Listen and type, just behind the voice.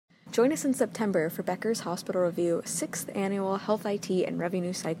Join us in September for Becker's Hospital Review 6th Annual Health IT and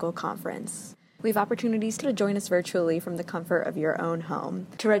Revenue Cycle Conference. We have opportunities to join us virtually from the comfort of your own home.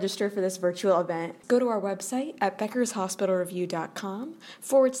 To register for this virtual event, go to our website at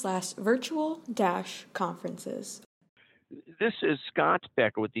beckershospitalreview.com/virtual-conferences. This is Scott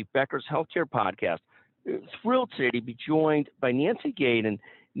Becker with the Becker's Healthcare Podcast. Thrilled today to be joined by Nancy Gade. And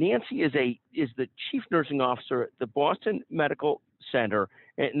Nancy is the Chief Nursing Officer at the Boston Medical Center.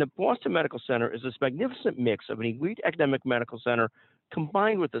 And the Boston Medical Center is this magnificent mix of an elite academic medical center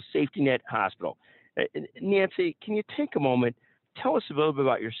combined with a safety net hospital. Nancy, can you take a moment, tell us a little bit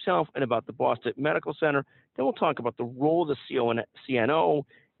about yourself and about the Boston Medical Center? Then we'll talk about the role of the CNO,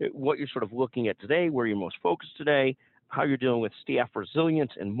 what you're sort of looking at today, where you're most focused today, how you're dealing with staff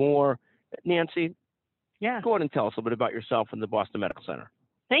resilience and more. Nancy, go ahead and tell us a little bit about yourself and the Boston Medical Center.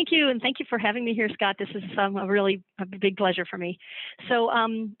 Thank you, and thank you for having me here, Scott. This is a big pleasure for me. So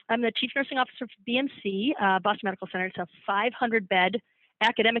I'm the Chief Nursing Officer for BMC, Boston Medical Center. It's a 500-bed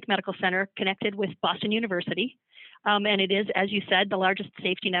academic medical center connected with Boston University. And it is, as you said, the largest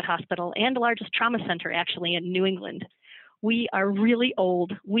safety net hospital and the largest trauma center, actually, in New England. We are really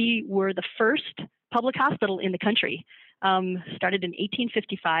old. We were the first public hospital in the country, started in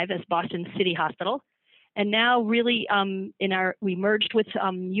 1855 as Boston City Hospital. And now really we merged with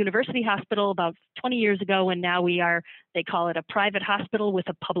University Hospital about 20 years ago, and now they call it a private hospital with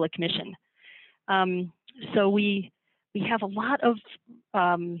a public mission. So we have a lot of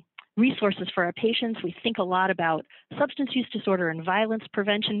resources for our patients. We think a lot about substance use disorder and violence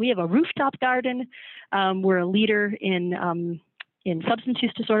prevention. We have a rooftop garden. We're a leader in substance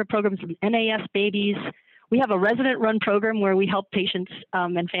use disorder programs with NAS babies. We have a resident-run program where we help patients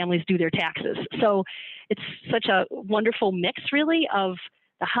and families do their taxes. So it's such a wonderful mix, really, of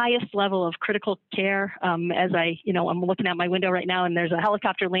the highest level of critical care. I'm looking out my window right now, and there's a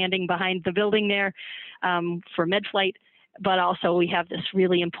helicopter landing behind the building there for med flight. But also we have this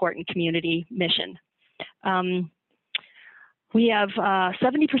really important community mission. We have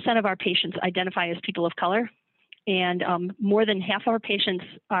 70% of our patients identify as people of color, and more than half of our patients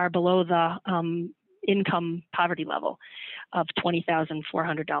are below the income poverty level of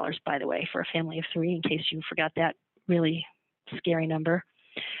 $20,400, by the way, for a family of three, in case you forgot that really scary number.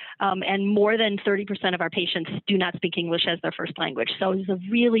 And more than 30% of our patients do not speak English as their first language. So it's a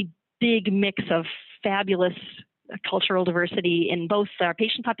really big mix of fabulous cultural diversity in both our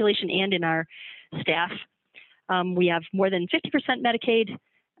patient population and in our staff. We have more than 50% Medicaid,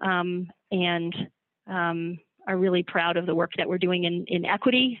 and are really proud of the work that we're doing in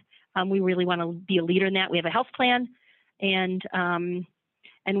equity. We really want to be a leader in that. We have a health plan, and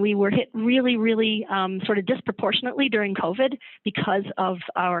we were hit really, really sort of disproportionately during COVID because of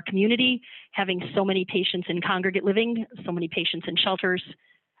our community having so many patients in congregate living, so many patients in shelters,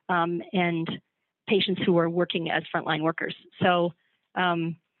 and patients who are working as frontline workers. So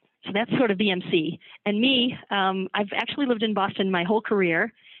that's sort of BMC. And me, I've actually lived in Boston my whole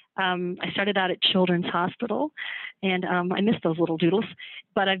career. I started out at Children's Hospital, and I miss those little doodles,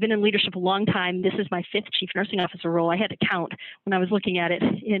 but I've been in leadership a long time. This is my 5th Chief Nursing Officer role. I had to count when I was looking at it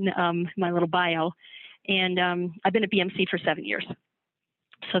in my little bio, and I've been at BMC for 7 years.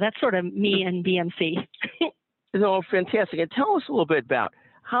 So that's sort of me and BMC. No, fantastic. And tell us a little bit about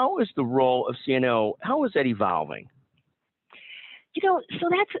how is the role of CNO, how is that evolving? So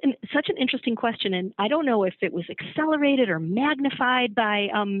that's such an interesting question, and I don't know if it was accelerated or magnified by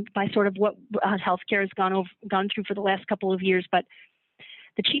sort of what healthcare has gone through for the last couple of years. But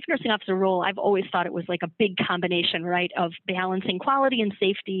the Chief Nursing Officer role, I've always thought it was like a big combination, right, of balancing quality and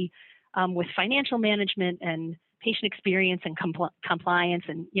safety with financial management and patient experience and compliance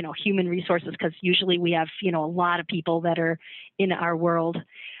and human resources, because usually we have a lot of people that are in our world.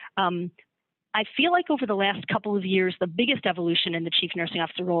 I feel like over the last couple of years, the biggest evolution in the Chief Nursing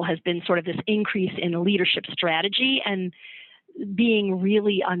Officer role has been sort of this increase in leadership strategy and being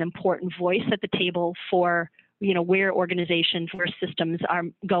really an important voice at the table for, where organizations, where systems are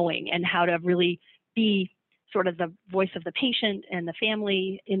going, and how to really be sort of the voice of the patient and the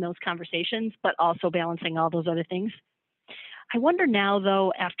family in those conversations, but also balancing all those other things. I wonder now,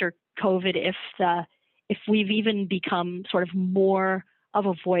 though, after COVID, if we've even become sort of more of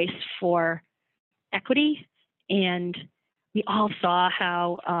a voice for equity. And we all saw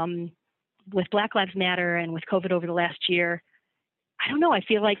how with Black Lives Matter and with COVID over the last year, I don't know, I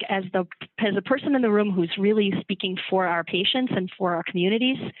feel like as a person in the room who's really speaking for our patients and for our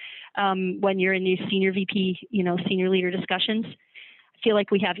communities, when you're in these senior VP, senior leader discussions, I feel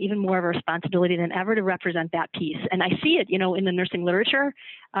like we have even more of a responsibility than ever to represent that piece. And I see it, in the nursing literature.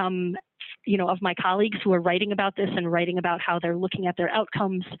 of my colleagues who are writing about this and writing about how they're looking at their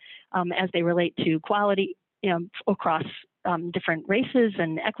outcomes as they relate to quality across different races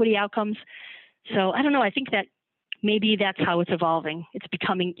and equity outcomes. So I don't know. I think that maybe that's how it's evolving. It's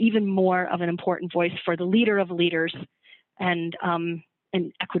becoming even more of an important voice for the leader of leaders and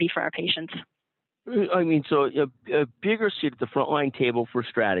equity for our patients. I mean, so a bigger seat at the frontline table for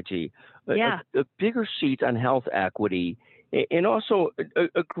strategy, Yeah. a bigger seat on health equity, and also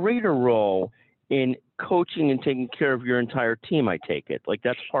a greater role in coaching and taking care of your entire team, I take it. Like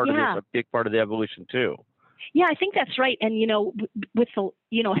that's part of this, a big part of the evolution too. Yeah, I think that's right. And, with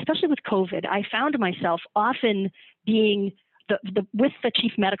especially with COVID, I found myself often being with the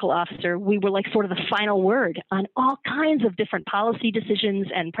chief medical officer, we were like sort of the final word on all kinds of different policy decisions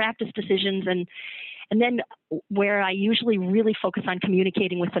and practice decisions. And then where I usually really focus on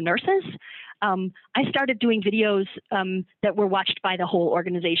communicating with the nurses, I started doing videos that were watched by the whole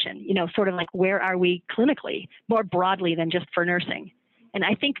organization, sort of like where are we clinically, more broadly than just for nursing. And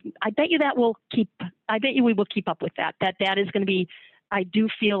I bet you we will keep up with that. That is going to be, I do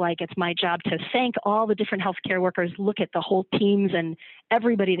feel like it's my job to thank all the different healthcare workers, look at the whole teams and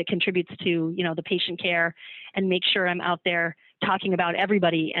everybody that contributes to, the patient care, and make sure I'm out there talking about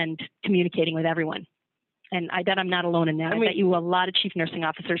everybody and communicating with everyone. And I bet I'm not alone in that. I bet you a lot of chief nursing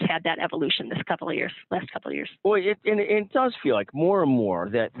officers had that evolution last couple of years. Well, it does feel like more and more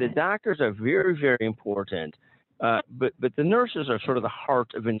that the doctors are very, very important. But the nurses are sort of the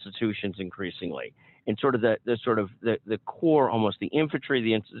heart of institutions increasingly, and sort of the core, almost the infantry of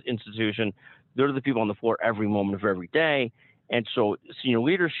the institution. They're the people on the floor every moment of every day. And so senior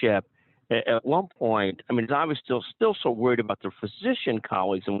leadership at one point, I mean, it's obviously still so worried about their physician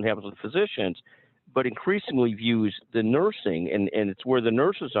colleagues and what happens with physicians, but increasingly views the nursing, and it's where the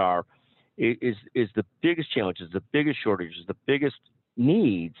nurses are, is the biggest challenges, the biggest shortages, the biggest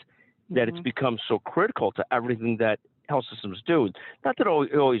needs, that it's become so critical to everything that health systems do. Not that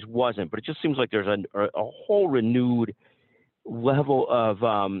it always wasn't, but it just seems like there's a whole renewed level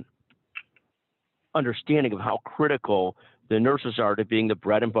of understanding of how critical the nurses are to being the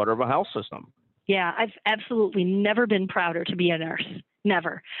bread and butter of a health system. Yeah, I've absolutely never been prouder to be a nurse.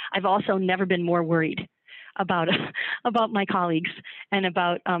 Never. I've also never been more worried about my colleagues and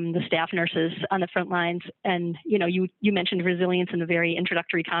about the staff nurses on the front lines. And, you mentioned resilience in the very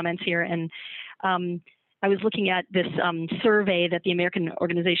introductory comments here. And I was looking at this survey that the American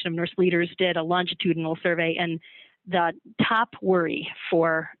Organization of Nurse Leaders did, a longitudinal survey, and the top worry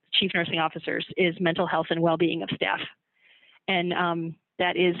for chief nursing officers is mental health and well-being of staff. And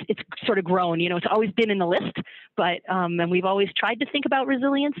it's sort of grown, it's always been in the list, but, and we've always tried to think about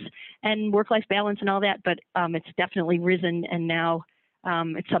resilience and work-life balance and all that, but it's definitely risen. And now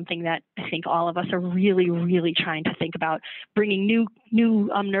it's something that I think all of us are really, really trying to think about, bringing new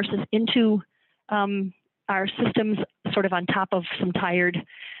nurses into our systems, sort of on top of some tired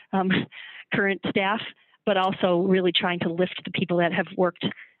current staff, but also really trying to lift the people that have worked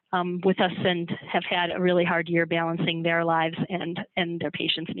with us and have had a really hard year balancing their lives and their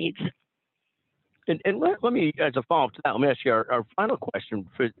patients' needs. And let me, as a follow-up to that, let me ask you our final question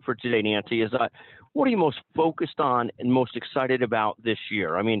for today, Nancy, is what are you most focused on and most excited about this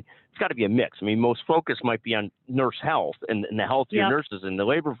year? I mean, it's got to be a mix. I mean, most focus might be on nurse health and the health of your nurses and the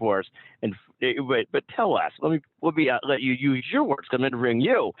labor force. But tell us, let you use your words, because I'm going to bring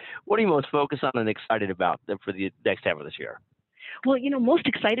you. What are you most focused on and excited about for the next half of this year? Well, most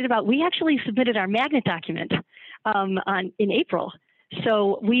excited about, we actually submitted our magnet document in April.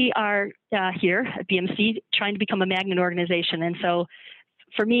 So we are here at BMC trying to become a magnet organization. And so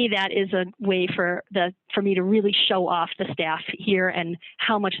for me, that is a way for me to really show off the staff here and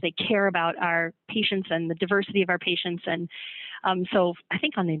how much they care about our patients and the diversity of our patients. And so I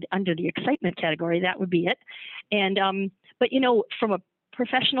think under the excitement category, that would be it. And but from a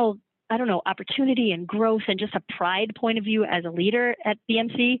professional opportunity and growth and just a pride point of view as a leader at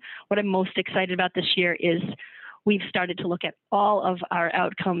BMC, what I'm most excited about this year is we've started to look at all of our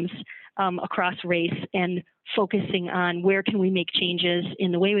outcomes across race and focusing on where can we make changes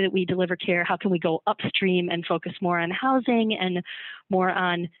in the way that we deliver care, how can we go upstream and focus more on housing and more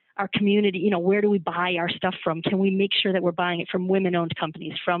on our community, where do we buy our stuff from? Can we make sure that we're buying it from women-owned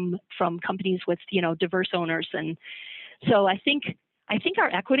companies, from companies with, diverse owners? And so I think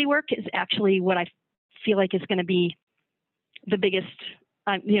our equity work is actually what I feel like is going to be the biggest,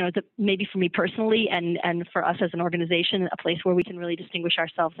 maybe for me personally and for us as an organization, a place where we can really distinguish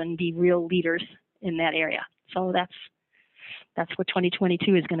ourselves and be real leaders in that area. So that's what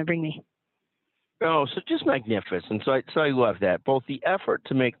 2022 is going to bring me. Oh, so just magnificent. So I love that. Both the effort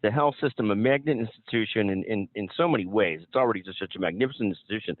to make the health system a magnet institution in so many ways. It's already just such a magnificent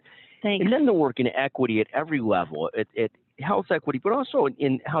institution. Thanks. And then the work in equity at every level, at health equity, but also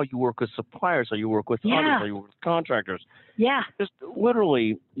in how you work with suppliers, how you work with others, how you work with contractors. Yeah. Just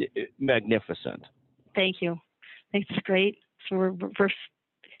literally magnificent. Thank you. Thanks. It's great. So we're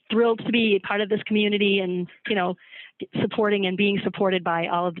thrilled to be part of this community and, supporting and being supported by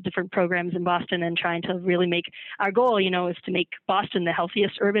all of the different programs in Boston and trying to really make our goal, is to make Boston the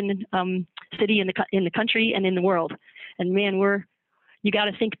healthiest urban city in the country and in the world. And man, you got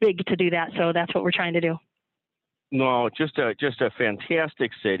to think big to do that. So that's what we're trying to do. No, just a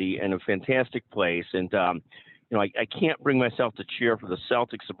fantastic city and a fantastic place. And, I can't bring myself to cheer for the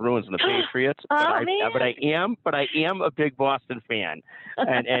Celtics, the Bruins, and the Patriots, but I am a big Boston fan,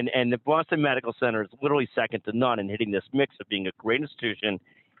 and the Boston Medical Center is literally second to none in hitting this mix of being a great institution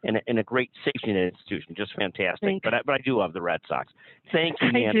and a great safety net institution. Just fantastic. But I do love the Red Sox. Thank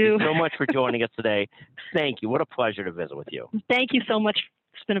you, Nancy, so much for joining us today. Thank you. What a pleasure to visit with you. Thank you so much.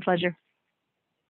 It's been a pleasure.